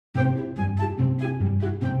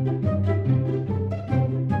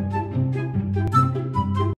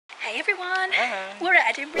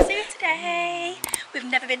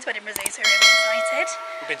never been to Edinburgh Zoo, so we're really excited.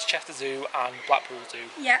 We've been to Chester Zoo and Blackpool Zoo.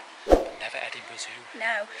 Yeah. But never Edinburgh Zoo.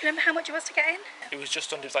 No. Remember how much it was to get in? It was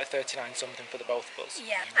just under, it was like 39 something for the both of us.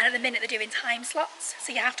 Yeah. And at the minute they're doing time slots,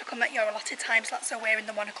 so you have to come at your allotted time slot, so we're in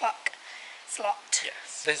the 1 o'clock slot.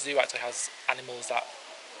 Yes. This zoo actually has animals that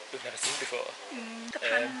we've never seen before. The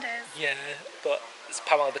pandas. Yeah, but it's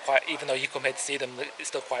apparently they're quite, even though you come here to see them, it's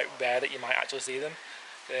still quite rare that you might actually see them,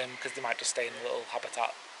 because they might just stay in a little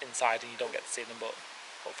habitat inside and you don't get to see them, but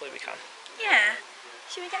hopefully we can. Yeah.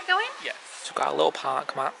 Should we get going? Yes. So we've got a little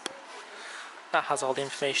park map that has all the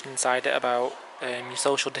information inside it about your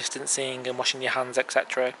social distancing and washing your hands,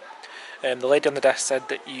 etc. The lady on the desk said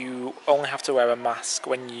that you only have to wear a mask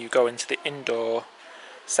when you go into the indoor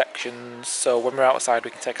sections, so when we're outside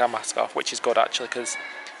we can take our mask off, which is good actually, because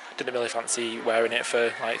I didn't really fancy wearing it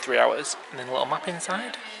for like 3 hours. And then a little map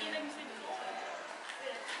inside.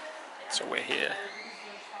 So we're here.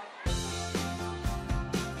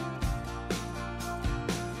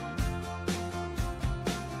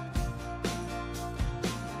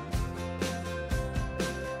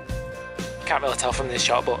 Can't really tell from this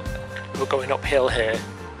shot, but we're going uphill here.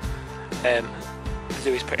 The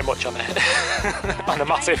zoo is pretty much on a on a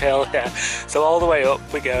massive hill, yeah. So all the way up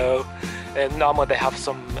we go. Normally they have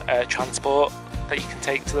some transport that you can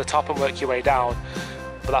take to the top and work your way down,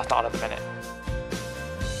 but that's not on at the minute.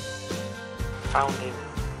 Found him.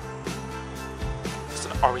 Just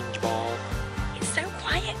an orange ball. It's so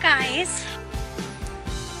quiet, guys.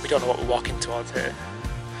 We don't know what we're walking towards here.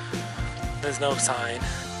 There's no sign.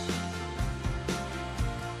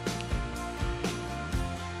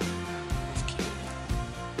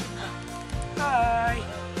 Hi!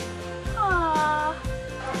 Aww.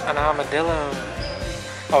 An armadillo.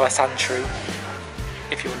 Or a sand shrew,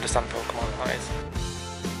 if you understand Pokemon, that is.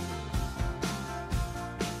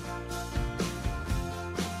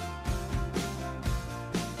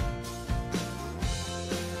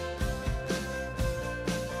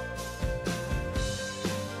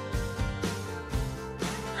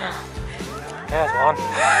 There's one.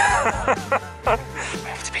 We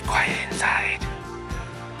have to be quiet inside.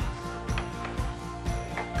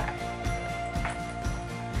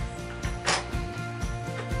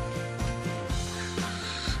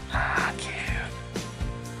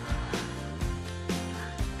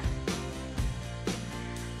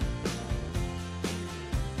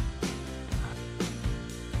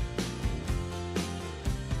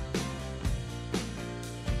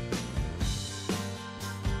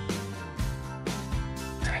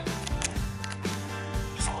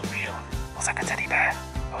 Looks like a teddy bear.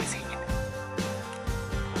 Oh, he's eating.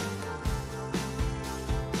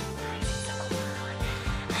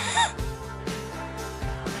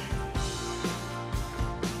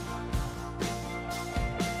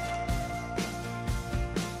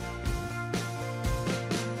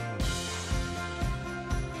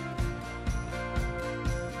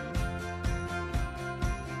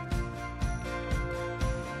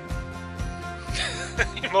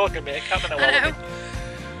 You're Morgan, mate. Can't know I know.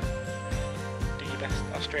 Best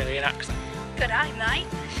Australian accent. Good eye, mate.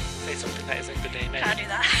 Say something that isn't good name, mate. Can't do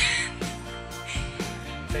that.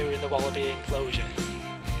 Say we're in the Wallaby enclosure.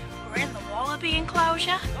 We're in the Wallaby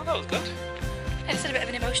enclosure. Oh, that was good. I just had a bit of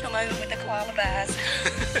an emotional moment with the koala bears.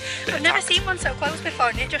 I've never seen one so close before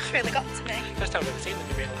and it just really got to me. First time I've ever seen them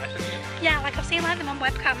in real life, isn't it? Yeah, like I've seen like them on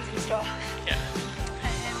webcams and stuff. Yeah.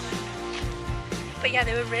 But yeah,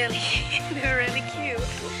 they were really cute. They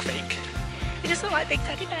look fake. They just look like big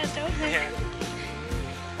teddy bears, don't they? Yeah.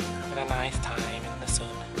 Having a nice time in the sun.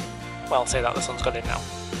 Well, say that the sun's got in now.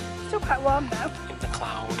 Still quite warm though. In the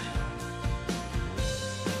cloud.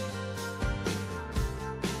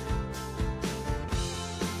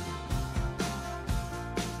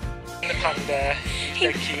 And the panda.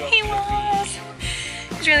 They're cute. He was.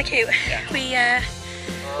 It was really cute. Yeah.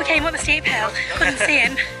 We came up the steep hill, couldn't see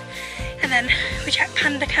him, and then we checked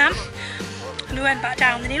Panda Cam, and we went back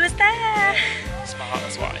down, and he was there. Smart,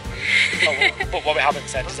 that's why. Oh, but what we haven't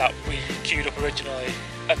said is that we queued up originally,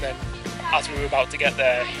 and then as we were about to get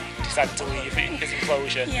there, he decided to leave his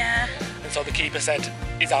enclosure. Yeah. And so the keeper said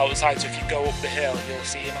he's outside, so if you go up the hill, you'll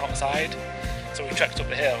see him outside. So we trekked up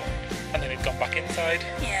the hill, and then he'd gone back inside.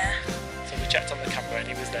 Yeah. So we checked on the camera, and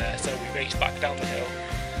he was there. So we raced back down the hill.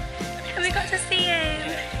 And we got to see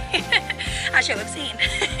him. Yeah. As you'll have seen.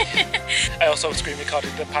 I also screen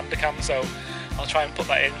recorded the panda cam, so I'll try and put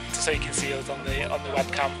that in so you can see us on the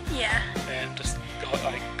webcam. Yeah. And just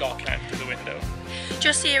gawking at him through the window.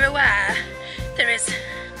 Just so you're aware, there is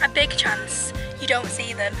a big chance you don't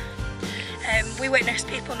see them. We witnessed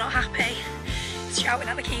people not happy, shouting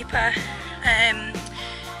at the keeper.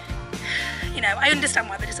 you know, I understand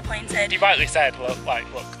why they're disappointed. You rightly said, look,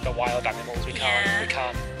 the wild animals, we can't Yeah. we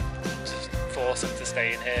can't just force them to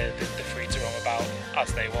stay in here. They're free to roam about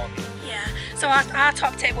as they want. Yeah. So our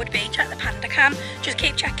top tip would be check the panda cam. Just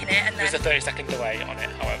keep checking it, and then There's a 30-second delay on it,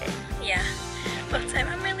 however. yeah. But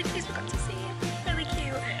I'm really pleased we got to see it. Really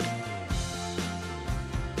cute.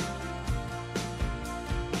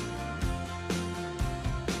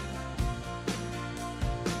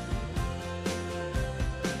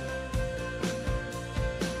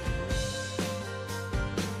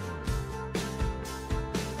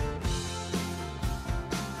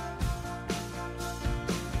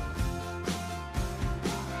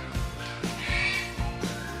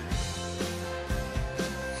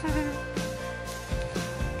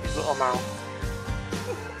 His little mouth.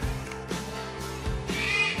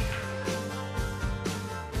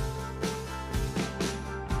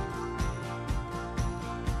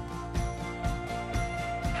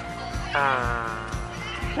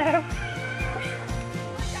 No.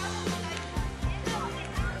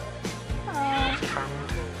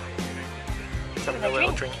 Found. He's having a Having a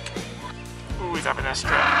little drink. Ooh, he's having a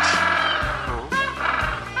stretch. Ooh.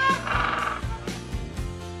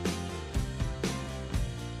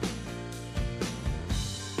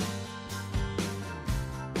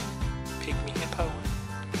 Pygmy hippo.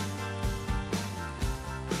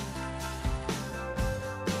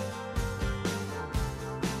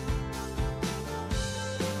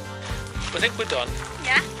 I think we're done.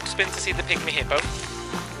 Yeah. Just been to see the pygmy hippo.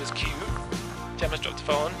 It was cute. Gemma's dropped the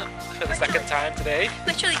phone for the second time today.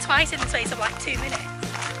 Literally twice in the space of like 2 minutes.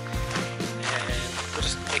 We're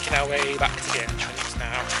just making our way back to the entrance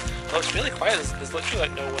now. Well, it's really quiet. There's literally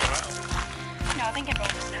like no one around. No, I think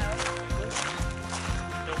everyone's no.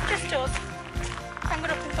 Nobody. Just us. I'm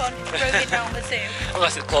gonna up and fun, roaming around the zoo.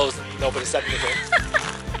 Unless it's closed and nobody said anything.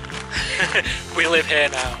 We live here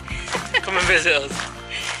now. Come and visit us.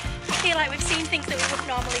 I feel like we've seen things that we wouldn't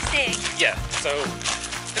normally see. Yeah, so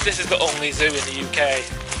this is the only zoo in the UK,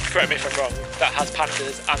 correct me if I'm wrong, that has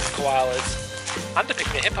pandas and koalas. And a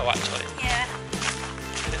pygmy hippo actually. Yeah.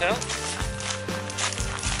 Anything else?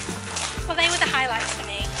 Well, they were the highlights for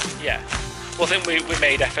me. Yeah. Well, I think we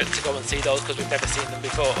made effort to go and see those because we've never seen them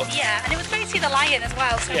before. Yeah, and it was great to see the lion as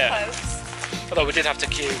well, so Yeah. close. Although we did have to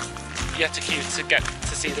queue. You had to queue to get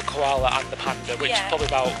to see the koala and the panda, which is Yeah. probably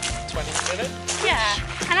about 20 minutes. Yeah,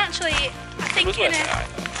 and actually, I It think was worth it, I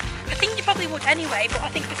I think you probably would anyway, but I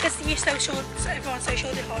think because everyone's social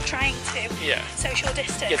or trying to Yeah. social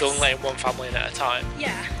distance. Yeah, they're only letting one family in at a time.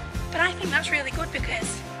 Yeah, but I think that's really good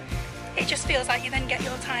because it just feels like you then get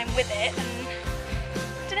your time with it, and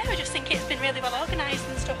I don't know, I just think it's been really well organised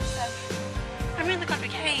and stuff, so I'm really glad we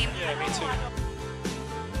came. Yeah, me too.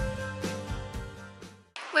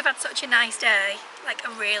 We've had such a nice day, like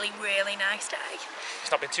a really, really nice day. It's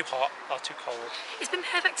not been too hot or too cold. It's been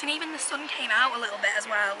perfect, and even the sun came out a little bit as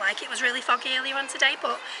well. Like, it was really foggy earlier on today,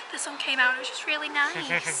 but the sun came out and it was just really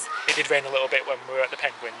nice. It did rain a little bit when we were at the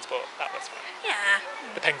penguins, but that was fine. Yeah,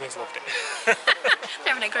 The penguins loved it.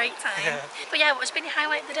 they're having a great time. Yeah. But yeah, what's been your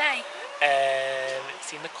highlight of the day?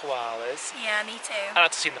 Seen the koalas. Yeah, me too. I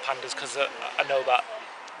had to see the pandas because I know that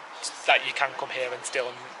you can come here and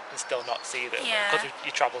still not see them. Yeah. Because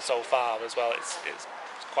you travel so far as well, it's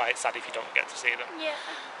quite sad if you don't get to see them. Yeah.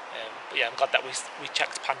 But yeah, I'm glad that we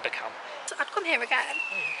checked Panda Cam. So I'd come here again.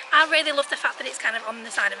 I really love the fact that it's kind of on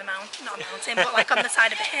the side of a mountain, not a mountain, but like on the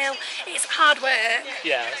side of a hill. It's hard work.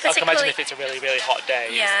 Yeah, I can imagine if it's a really, really hot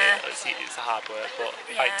day, Yeah. it's a hard work, but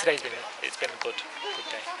Yeah. like it's been a good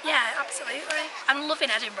day. Yeah, absolutely. I'm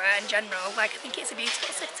loving Edinburgh in general. Like, I think it's a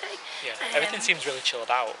beautiful city. Yeah, everything seems really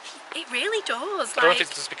chilled out. It really does. I don't know if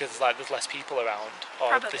it's just because like there's less people around,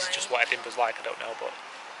 or if this is Probably. just what Edinburgh's like. I don't know, but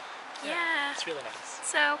Yeah. it's really nice.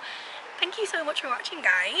 So, thank you so much for watching,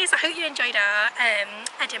 guys. I hope you enjoyed our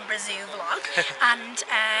Edinburgh Zoo vlog. And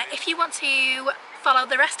if you want to follow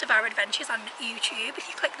the rest of our adventures on YouTube, if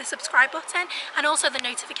you click the subscribe button and also the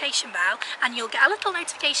notification bell, and you'll get a little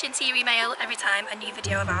notification to your email every time a new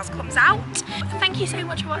video of ours comes out. Thank you so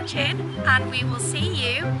much for watching, and we will see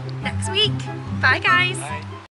you next week. Bye, guys. Bye.